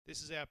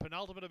This is our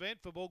penultimate event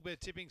for Bulgbet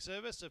Tipping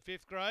Service of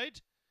 5th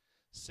grade.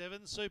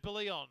 7 Super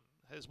Leon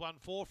has won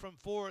 4 from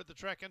 4 at the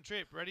track and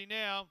trip. Ready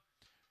now.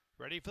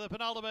 Ready for the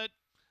penultimate.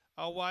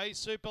 Away,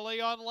 Super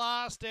Leon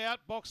last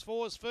out. Box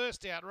 4's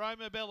first out.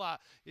 Roma Bella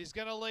is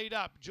going to lead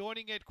up.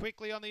 Joining it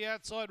quickly on the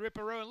outside,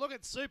 Ripperoo. And look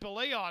at Super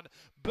Leon.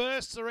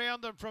 Bursts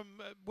around them from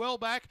well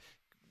back.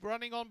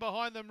 Running on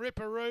behind them,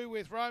 Ripperoo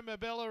with Roma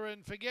Bella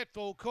and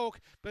Forgetful Cook.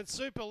 But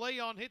Super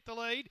Leon hit the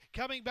lead.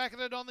 Coming back at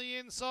it on the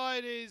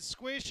inside is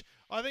Squish.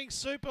 I think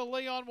Super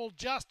Leon will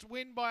just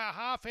win by a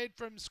half head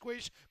from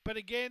Squish. But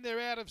again,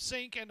 they're out of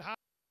sync and